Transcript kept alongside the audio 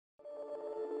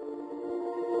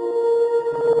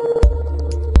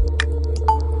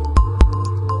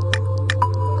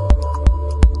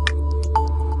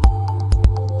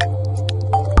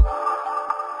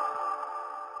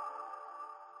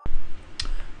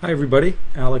Hi everybody,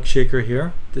 Alex Shaker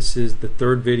here. This is the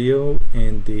third video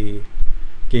in the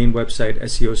Gain Website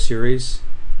SEO series.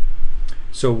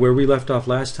 So where we left off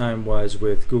last time was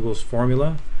with Google's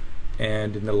formula,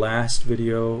 and in the last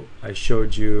video I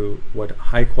showed you what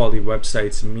high quality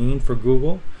websites mean for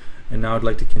Google, and now I'd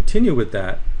like to continue with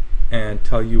that and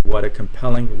tell you what a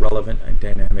compelling, relevant, and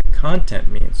dynamic content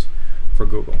means for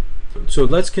Google. So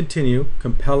let's continue.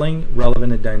 Compelling,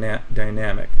 relevant, and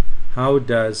dynamic. How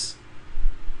does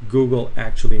Google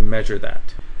actually measure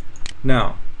that?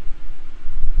 Now,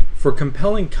 for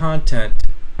compelling content,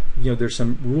 there's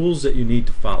some rules that you need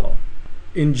to follow.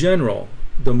 In general,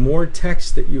 the more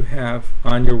text that you have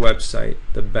on your website,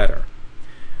 the better.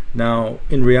 Now,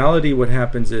 in reality, what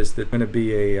happens is there's going to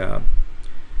be a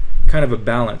kind of a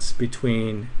balance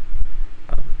between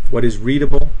what is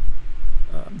readable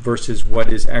versus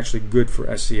what is actually good for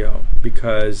SEO,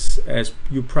 because as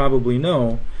you probably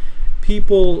know,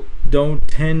 people don't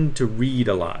tend to read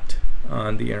a lot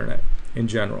on the internet in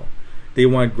general. They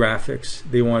want graphics,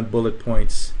 they want bullet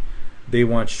points, they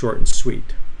want short and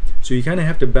sweet. So you kind of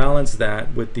have to balance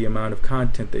that with the amount of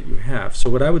content that you have. So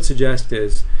what I would suggest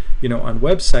is, on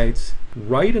websites,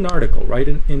 write an article, write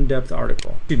an in-depth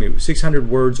article, 600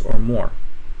 words or more,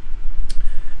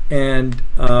 and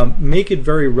make it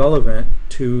very relevant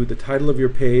to the title of your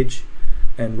page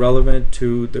and relevant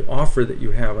to the offer that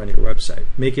you have on your website.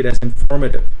 Make it as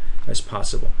informative as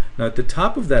possible. Now at the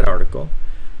top of that article,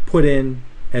 put in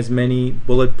as many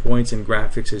bullet points and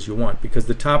graphics as you want, because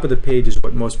the top of the page is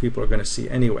what most people are going to see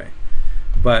anyway.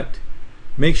 But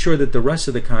make sure that the rest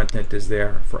of the content is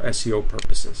there for SEO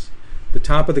purposes. The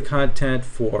top of the content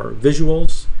for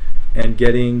visuals and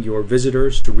getting your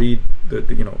visitors to read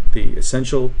the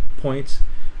essential points,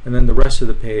 and then the rest of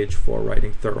the page for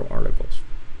writing thorough articles.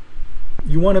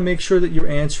 You want to make sure that you're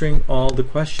answering all the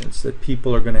questions that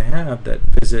people are going to have that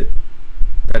visit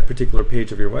that particular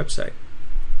page of your website.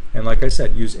 And like I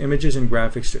said, use images and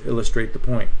graphics to illustrate the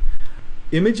point.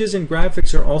 Images and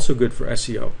graphics are also good for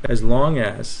SEO as long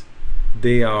as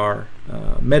they are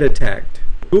meta tagged.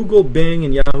 Google, Bing,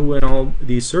 and Yahoo and all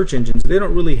these search engines, they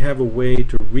don't really have a way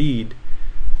to read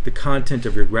the content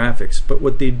of your graphics, but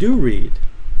what they do read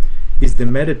is the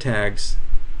meta tags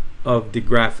of the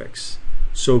graphics.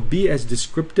 So be as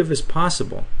descriptive as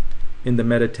possible in the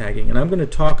meta tagging, and I'm going to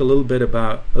talk a little bit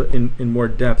about in more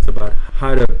depth about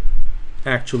how to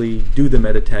actually do the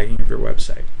meta tagging of your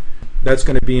website. That's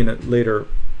going to be in a later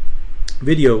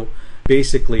video,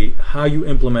 basically how you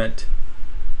implement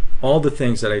all the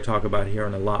things that I talk about here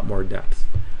in a lot more depth.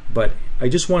 But I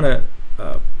just want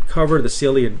to cover the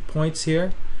salient points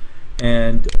here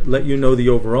and let you know the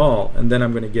overall, and then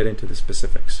I'm going to get into the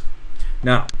specifics.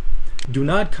 Now, do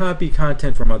not copy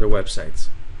content from other websites.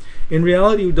 In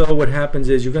reality, though, what happens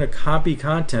is you're going to copy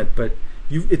content, but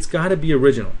it's got to be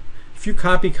original. If you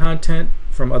copy content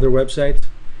from other websites,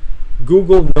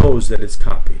 Google knows that it's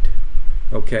copied,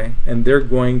 okay? And they're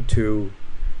going to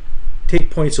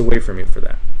take points away from you for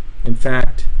that. In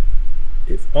fact,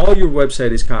 if all your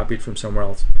website is copied from somewhere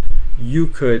else, you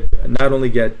could not only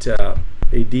get a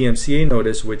DMCA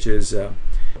notice, which is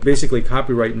basically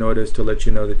copyright notice to let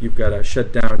you know that you've got to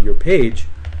shut down your page,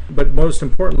 but most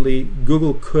importantly,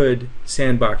 Google could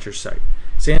sandbox your site.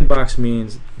 Sandbox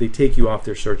means they take you off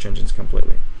their search engines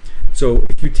completely. So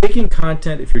if you're taking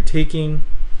content, if you're taking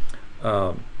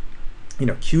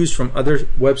cues from other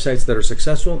websites that are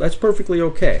successful, that's perfectly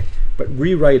okay, but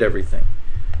rewrite everything.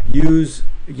 Use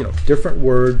different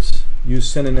words, use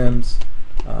synonyms,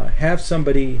 have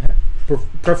somebody,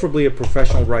 preferably a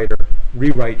professional writer,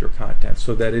 rewrite your content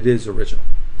so that it is original.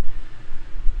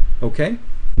 Okay?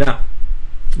 Now,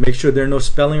 make sure there are no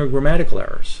spelling or grammatical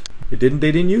errors. They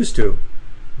didn't used to,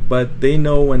 but they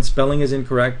know when spelling is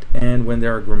incorrect and when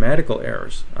there are grammatical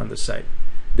errors on the site.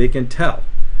 They can tell.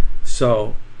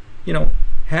 So,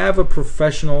 have a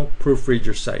professional proofread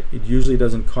your site. It usually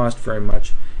doesn't cost very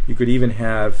much. You could even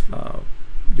have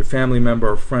your family member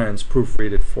or friends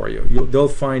proofread it for you. They'll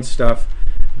find stuff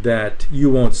that you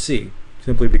won't see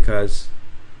simply because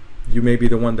you may be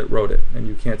the one that wrote it and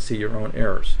you can't see your own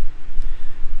errors.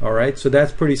 Alright, so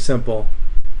that's pretty simple,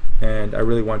 and I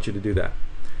really want you to do that.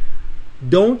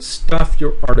 Don't stuff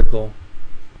your article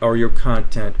or your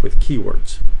content with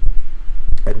keywords.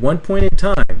 At one point in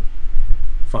time,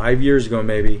 5 years ago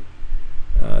maybe,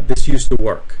 this used to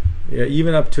work.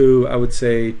 Even up to, I would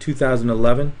say,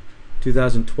 2011,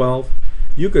 2012,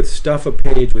 you could stuff a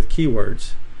page with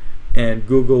keywords and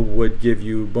Google would give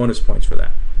you bonus points for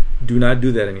that. Do not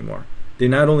do that anymore. They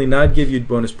not only not give you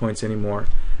bonus points anymore,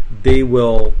 they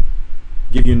will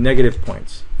give you negative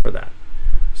points for that.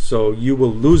 So you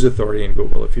will lose authority in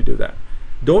Google if you do that.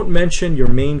 Don't mention your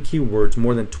main keywords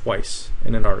more than twice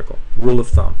in an article. Rule of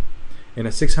thumb. In a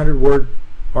 600-word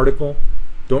article,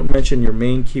 don't mention your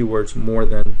main keywords more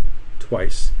than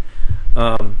twice.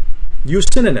 Use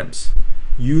synonyms.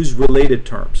 Use related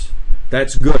terms.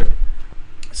 That's good.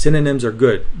 Synonyms are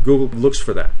good. Google looks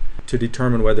for that to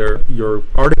determine whether your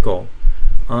article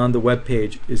on the web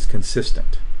page is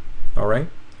consistent. All right?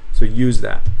 So use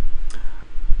that.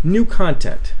 New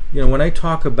content. When I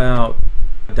talk about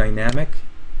dynamic,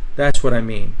 that's what I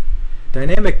mean.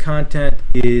 Dynamic content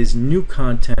is new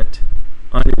content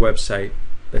on your website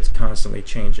that's constantly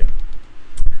changing.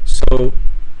 So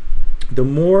the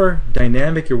more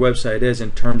dynamic your website is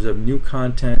in terms of new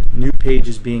content, new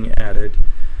pages being added,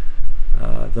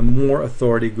 the more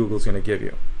authority Google's going to give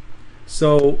you.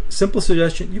 So, simple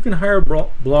suggestion, you can hire a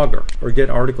blogger or get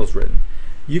articles written.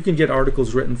 You can get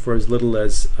articles written for as little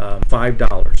as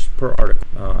 $5 per article.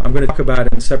 I'm going to talk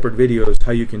about in separate videos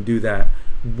how you can do that,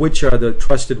 which are the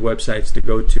trusted websites to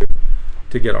go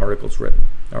to get articles written.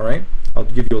 All right? I'll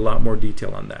give you a lot more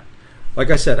detail on that. Like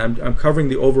I said, I'm covering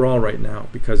the overall right now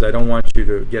because I don't want you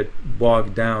to get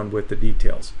bogged down with the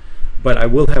details. But I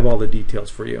will have all the details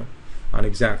for you on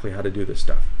exactly how to do this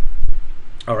stuff.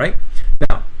 All right?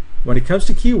 Now, when it comes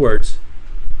to keywords,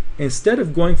 instead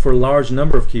of going for a large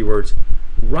number of keywords,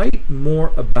 write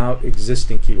more about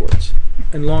existing keywords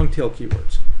and long tail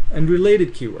keywords and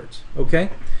related keywords.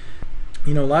 Okay?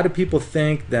 A lot of people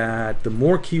think that the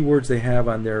more keywords they have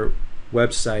on their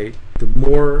website, the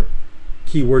more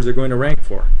keywords they're going to rank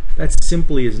for. That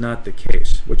simply is not the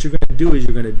case. What you're going to do is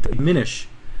you're going to diminish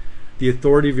the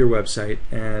authority of your website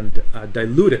and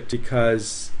dilute it,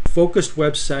 because a focused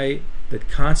website that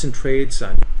concentrates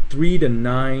on 3 to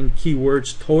 9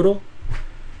 keywords total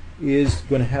is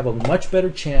going to have a much better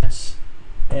chance,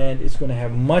 and it's going to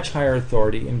have much higher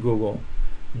authority in Google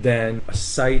than a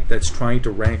site that's trying to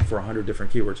rank for 100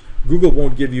 different keywords. Google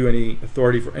won't give you any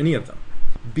authority for any of them.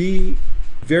 Be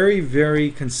very, very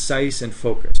concise and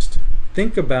focused.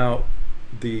 Think about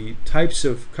the types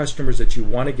of customers that you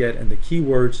want to get and the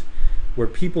keywords where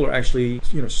people are actually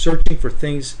searching for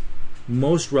things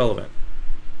most relevant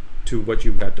to what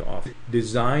you've got to offer.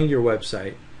 Design your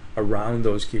website around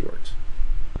those keywords.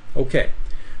 Okay,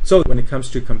 so when it comes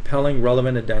to compelling,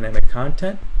 relevant, and dynamic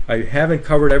content, I haven't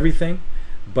covered everything,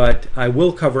 but I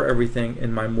will cover everything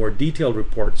in my more detailed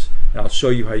reports, and I'll show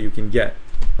you how you can get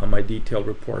my detailed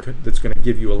report that's going to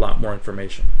give you a lot more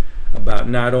information about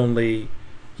not only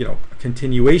a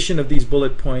continuation of these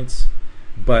bullet points,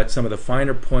 but some of the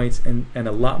finer points and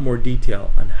a lot more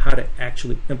detail on how to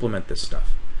actually implement this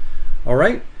stuff. All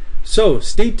right, so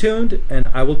stay tuned, and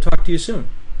I will talk to you soon.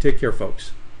 Take care,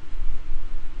 folks.